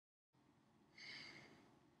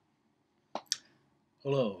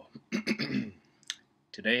Hello.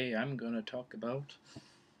 Today I'm going to talk about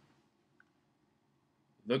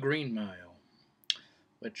The Green Mile,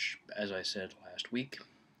 which, as I said last week,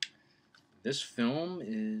 this film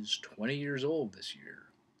is 20 years old this year.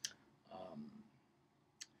 Um,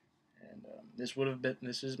 and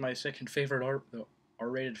this is my second favorite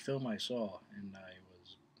R-rated film I saw, and it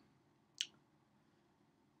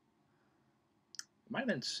might have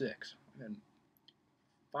been six, and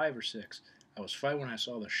five or six. I was five when I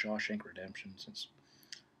saw The Shawshank Redemption, since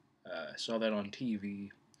I saw that on TV.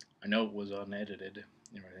 I know it was unedited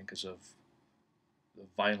and everything because of the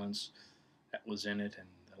violence that was in it and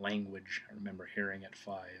the language I remember hearing at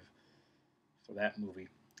five for that movie.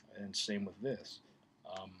 And same with this.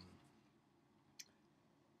 Um,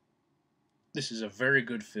 this is a very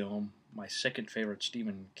good film. My second favorite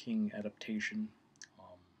Stephen King adaptation.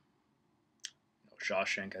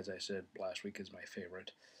 Shawshank, as I said last week, is my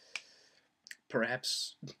favorite.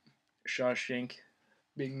 Perhaps Shawshank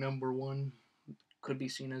being number one could be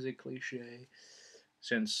seen as a cliche,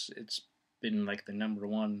 since it's been like the number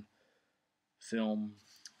one film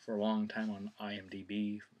for a long time on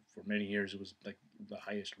IMDb. For many years, it was like the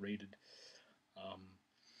highest rated. Um,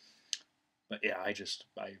 but yeah, I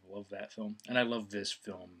love that film, and I love this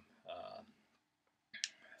film.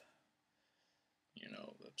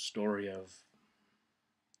 The story of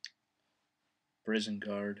prison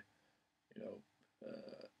guard, you know,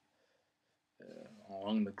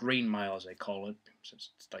 along the Green Mile, as they call it, since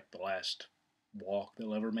it's like the last walk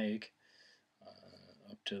they'll ever make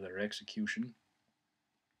up to their execution,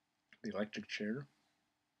 the electric chair.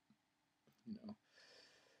 You know,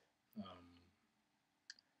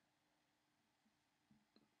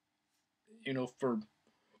 um, for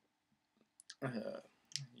uh,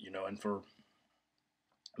 and for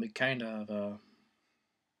the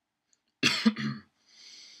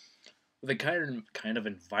the kind of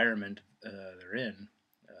environment they're in.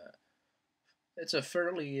 Uh, it's a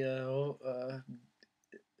fairly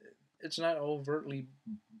it's not overtly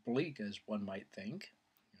bleak as one might think.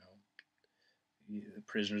 The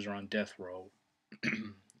prisoners are on death row,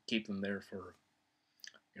 keep them there for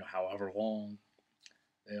however long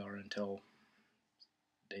they are until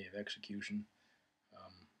day of execution.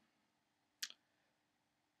 Um,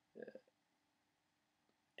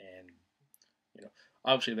 and you know,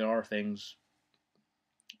 obviously there are things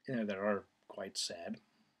that are quite sad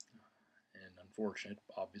and unfortunate,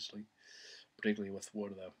 obviously, particularly with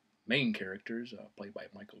one of the main characters, played by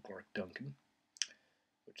Michael Clark Duncan,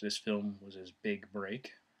 which this film was his big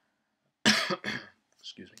break.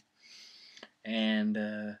 Excuse me.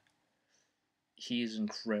 And he's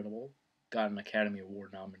incredible. Got an Academy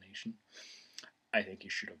Award nomination. I think he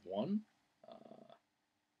should have won,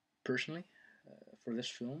 personally, for this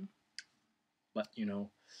film. But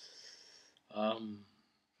um,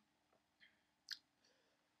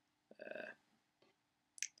 uh,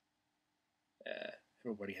 uh,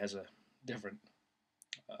 everybody has a different,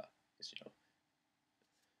 uh,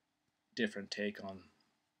 different take on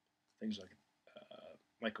things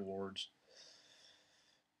like awards.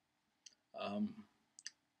 Um,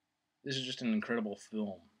 this is just an incredible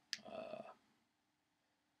film. Uh,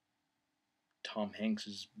 Tom Hanks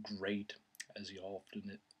is great as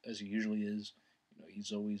he usually is.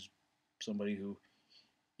 He's always somebody who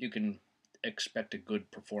you can expect a good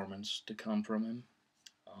performance to come from him.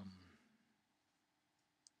 Um,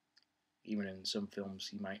 Even in some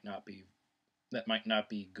films might not be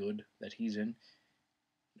good that he's in.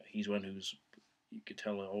 He's one who's you could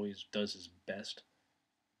tell always does his best,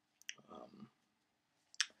 um,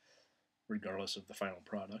 regardless of the final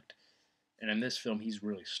product. And in this film, he's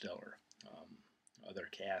really stellar. Other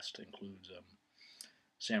cast includes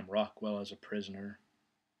Sam Rockwell as a prisoner,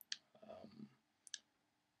 um,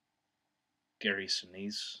 Gary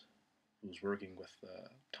Sinise, who's working with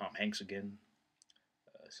Tom Hanks again,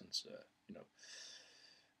 since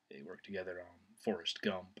they worked together on Forrest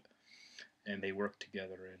Gump, and they worked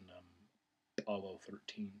together in Apollo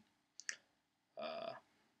 13. Uh,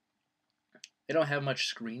 they don't have much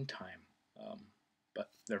screen time, um, but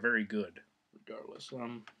they're very good regardless.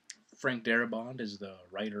 Frank Darabont is the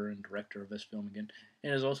writer and director of this film again,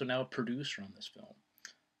 and is also now a producer on this film.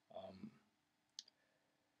 Um,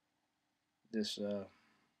 this there's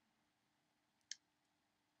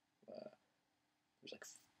like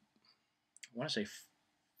I want to say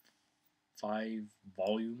 5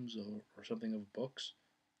 volumes or something of books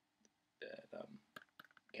that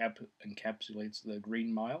encapsulates the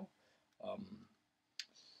Green Mile. Um,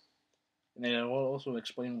 and then I'll also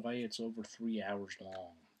explain why it's over 3 hours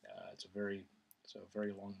long. It's a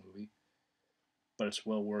very long movie, but it's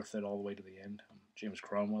well worth it all the way to the end. James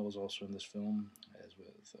Cromwell is also in this film, as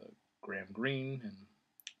with Graham Greene and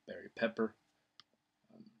Barry Pepper,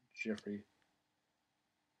 um, Jeffrey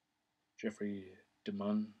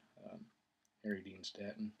DeMunn, Harry Dean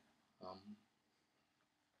Stanton. Um,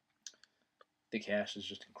 the cast is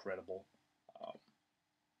just incredible. Um,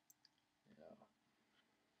 you know,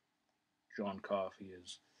 John Coffey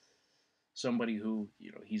is somebody who,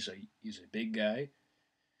 he's a big guy,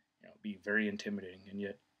 be very intimidating, and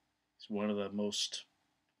yet he's one of the most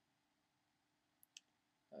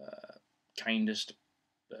uh, kindest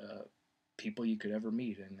people you could ever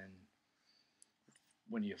meet. And then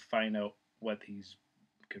when you find out what he's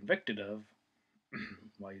convicted of,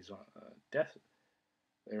 while he's on death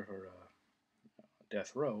there for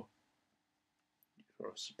death row, you're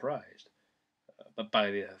sort of surprised. But by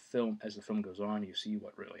the film, as the film goes on, you see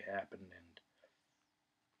what really happened, and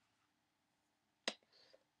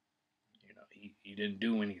he didn't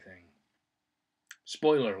do anything.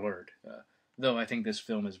 Spoiler alert. Though I think this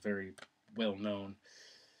film is very well known,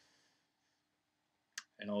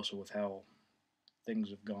 and also with how things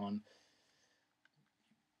have gone,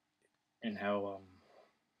 and how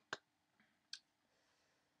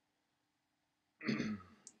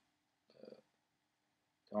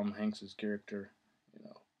Tom Hanks's character,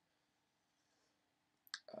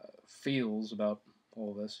 feels about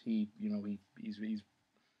all this. He's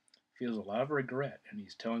feels a lot of regret, and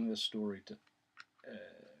he's telling this story to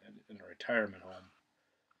in a retirement home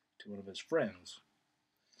to one of his friends.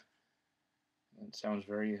 It sounds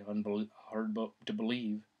very hard to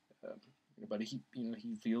believe, um, but he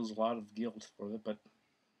feels a lot of guilt for it. But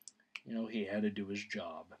he had to do his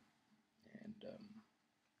job, and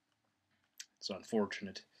it's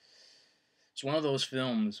unfortunate. It's one of those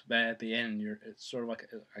films that at the end it's sort of like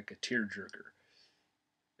a tearjerker.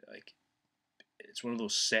 Like, it's one of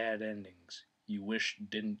those sad endings you wish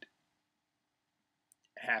didn't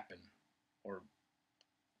happen, or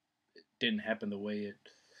it didn't happen the way it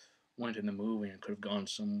went in the movie, and could have gone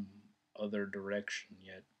some other direction.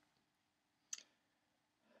 Yet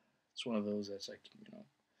it's one of those that's like,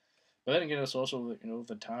 But then again, it's also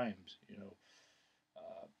the times.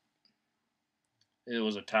 Uh, it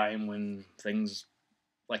was a time when things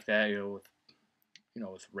like that,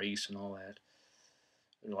 with race and all that,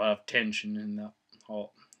 there's a lot of tension in the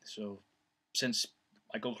all. So since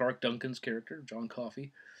Michael Clark Duncan's character, John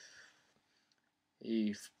Coffey,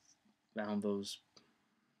 he found those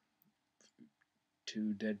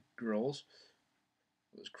two dead girls,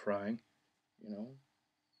 was crying,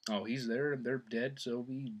 oh, he's there and they're dead, so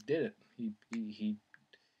he did it. He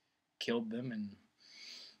killed them, and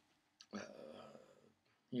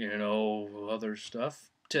other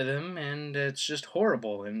stuff to them, and it's just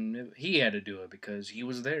horrible. And he had to do it because he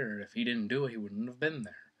was there. If he didn't do it, he wouldn't have been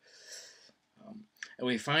there. And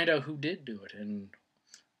we find out who did do it, and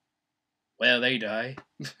well, they die.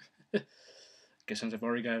 Guess since I've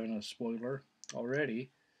already given a spoiler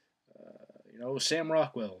already, Sam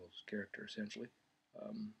Rockwell's character essentially.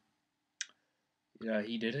 Yeah,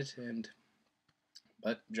 he did it,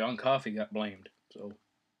 but John Coffey got blamed. So,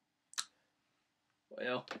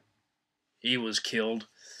 well, he was killed.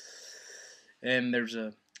 And there's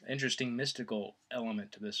a interesting mystical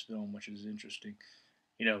element to this film, which is interesting.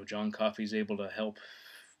 John Coffey's able to help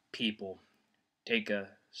people take a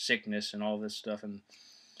sickness and all this stuff and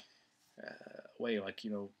away, like,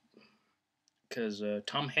 because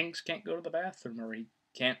Tom Hanks can't go to the bathroom, or he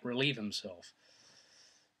can't relieve himself.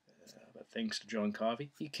 But thanks to John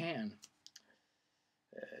Coffey, he can.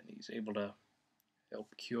 And he's able to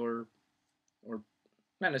help cure, or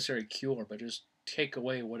not necessarily cure, but just take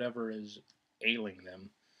away whatever is ailing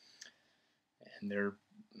them. And they're,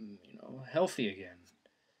 healthy again.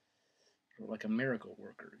 Or like a miracle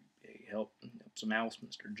worker. He helps him out,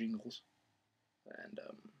 Mr. Jingles. And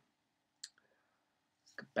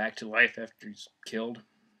back to life after he's killed.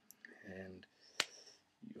 And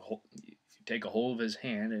you take a hold of his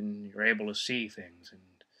hand, and you're able to see things.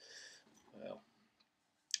 And, well,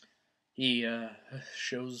 he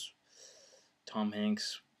shows Tom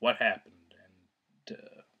Hanks what happened, and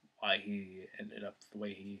why he ended up the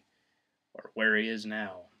way or where he is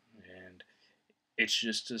now. And it's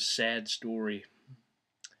just a sad story.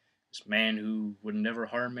 This man who would never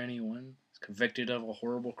harm anyone is convicted of a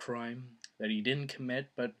horrible crime that he didn't commit,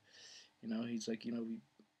 but he's like, we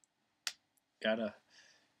gotta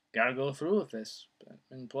go through with this.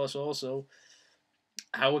 And plus, also,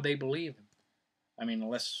 how would they believe him? I mean,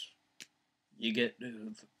 unless you get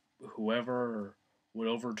whoever would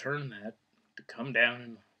overturn that to come down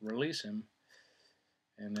and release him,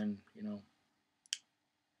 and then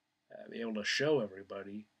be able to show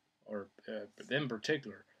everybody, or in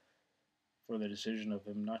particular, for the decision of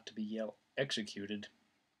him not to be executed,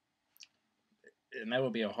 and that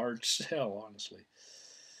would be a hard sell, honestly.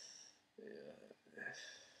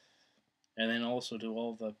 And then also to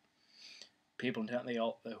all the people in town,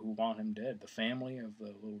 who want him dead, the family of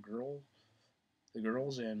the little girl, the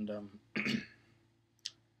girls, and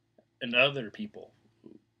other people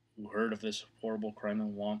who heard of this horrible crime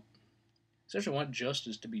and essentially want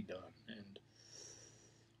justice to be done. And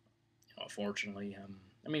unfortunately,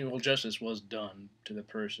 I mean, well, justice was done to the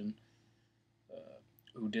person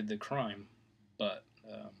who did the crime, but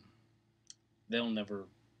they'll never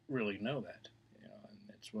really know that. And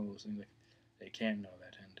it's one of those things that they can't know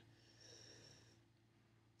that.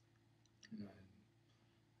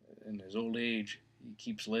 And in his old age, he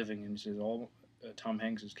keeps living, and he says Tom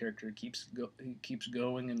Hanks's character he keeps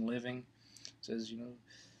going and living. Says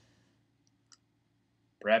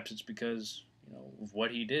perhaps it's because of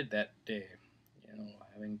what he did that day.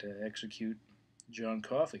 Having to execute John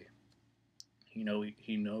Coffey. He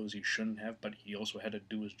knows he shouldn't have, but he also had to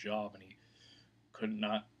do his job, and he could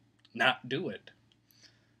not do it.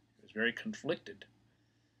 He was very conflicted,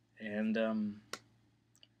 and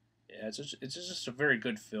yeah, it's just a very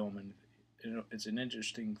good film, and it's an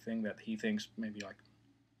interesting thing that he thinks maybe like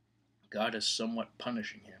God is somewhat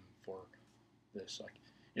punishing him for this. Like,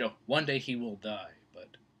 one day he will die,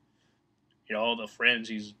 but all the friends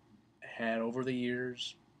he's had over the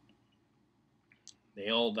years, they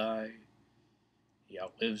all die. He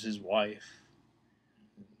outlives his wife.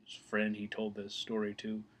 His friend he told this story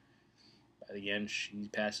to, by the end, she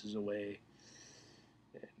passes away.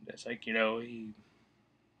 And it's like, he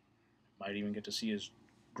might even get to see his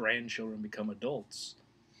grandchildren become adults.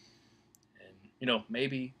 And,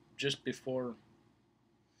 maybe just before,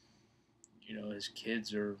 his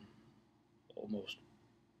kids are almost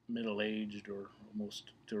middle aged or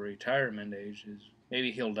almost to retirement age,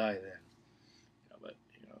 maybe he'll die then. But,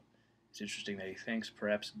 it's interesting that he thinks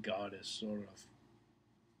perhaps God is sort of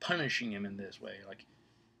punishing him in this way. Like,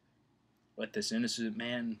 let this innocent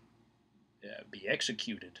man be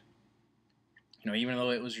executed. Even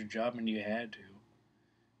though it was your job and you had to,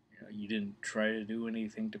 you didn't try to do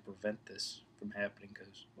anything to prevent this from happening.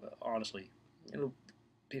 Because honestly, it would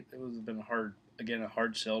have been a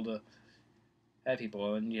hard sell to have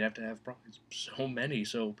people, and you'd have to have probably so many.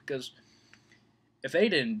 So because if they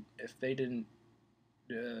didn't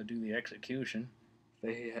do the execution,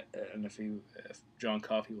 if John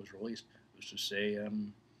Coffey was released, who's to say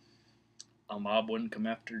a mob wouldn't come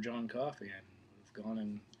after John Coffey and would have gone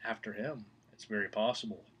in after him? It's very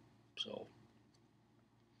possible. So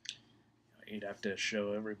you'd have to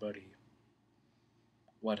show everybody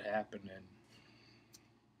what happened, and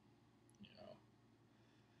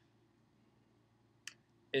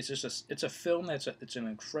it's a film it's an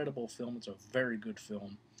incredible film. It's a very good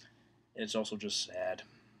film. It's also just sad.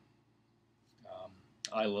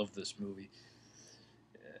 I love this movie.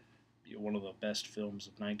 One of the best films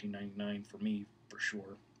of 1999 for me, for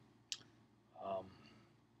sure. Um,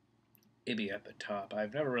 it'd be at the top.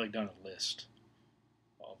 I've never really done a list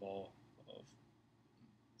of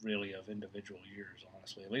individual years,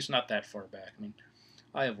 honestly. At least not that far back. I mean,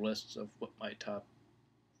 I have lists of what my top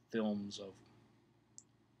films of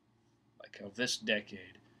this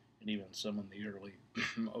decade, and even some in the early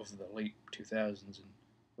of the late 2000s, and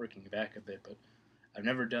working back a bit. But I've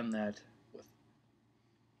never done that with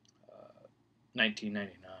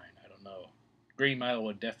 1999. I don't know. Green Mile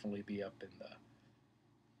would definitely be up in the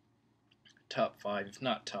top five, if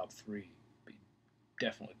not top three. Be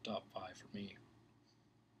definitely top five for me.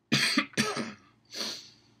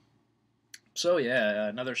 So yeah,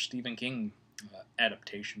 another Stephen King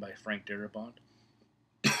adaptation by Frank Darabont.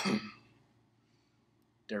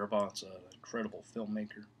 Darabont's an incredible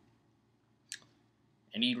filmmaker,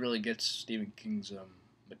 and he really gets Stephen King's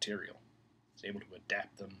material. He's able to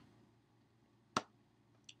adapt them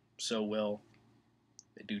so well.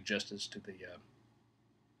 They do justice to the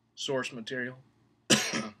source material.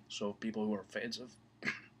 So people who are fans of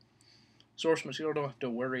source material don't have to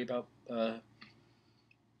worry about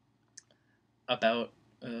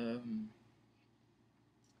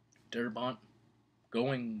Darabont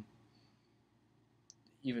going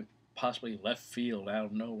even possibly left field out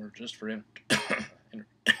of nowhere just for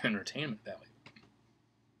entertainment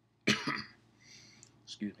value.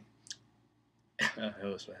 Excuse me. I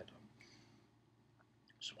also had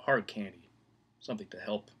some hard candy, something to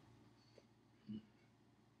help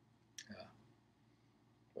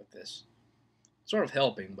with this. Sort of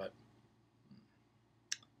helping, but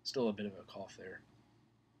still a bit of a cough there.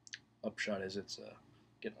 Upshot is it's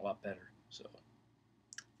getting a lot better. So,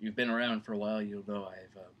 if you've been around for a while, you'll know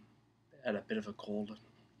I've had a bit of a cold,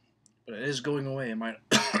 but it is going away. It might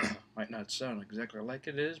might not sound exactly like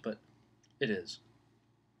it is, but it is.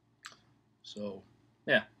 So,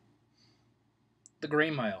 yeah, The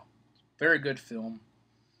Green Mile, very good film.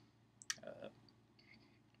 Uh,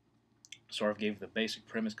 sort of gave the basic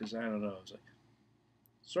premise because I don't know, it was like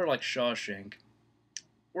sort of like Shawshank.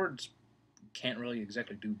 Words can't really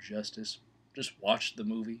exactly do justice. Just watch the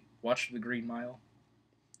movie, watch The Green Mile.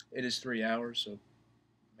 It is 3 hours, so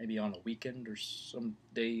maybe on a weekend or some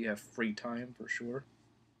day you have free time for sure.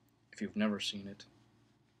 If you've never seen it,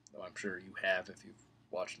 though I'm sure you have if you've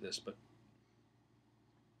watched this, but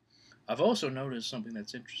I've also noticed something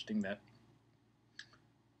that's interesting that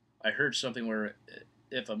I heard something where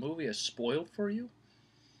if a movie is spoiled for you,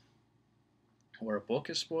 or a book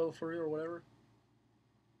is spoiled for you, or whatever,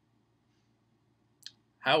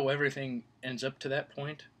 how everything ends up to that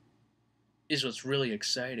point is what's really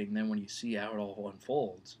exciting. Then when you see how it all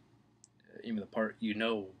unfolds, even the part you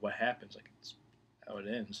know what happens, like it's how it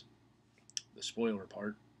ends, the spoiler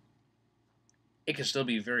part, it can still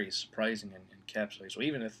be very surprising and captivating. So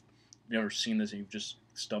even if you've never seen this and you've just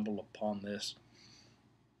stumbled upon this,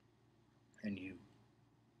 and you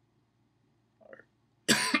are,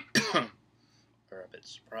 are a bit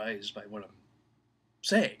surprised by what I'm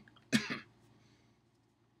saying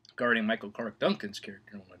regarding Michael Clark Duncan's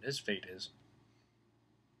character and what his fate is,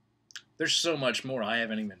 there's so much more I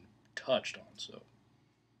haven't even touched on. So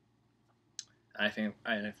I find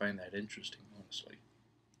that interesting, honestly,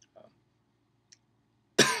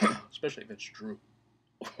 especially if it's true,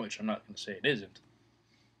 which I'm not going to say it isn't,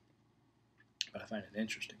 but I find it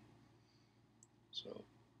interesting. So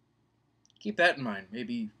keep that in mind.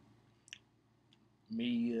 Maybe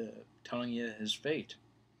me telling you his fate,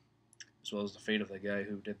 as well as the fate of the guy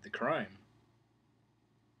who did the crime.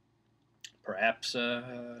 Perhaps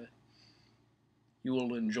you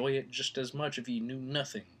will enjoy it just as much if you knew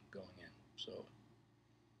nothing going in. So,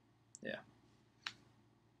 yeah.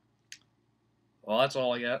 Well, that's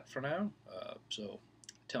all I got for now. So,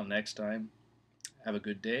 until next time, have a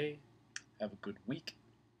good day, have a good week,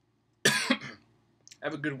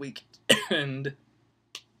 have a good week, and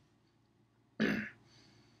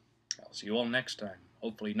I'll see you all next time.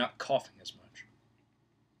 Hopefully, not coughing as much.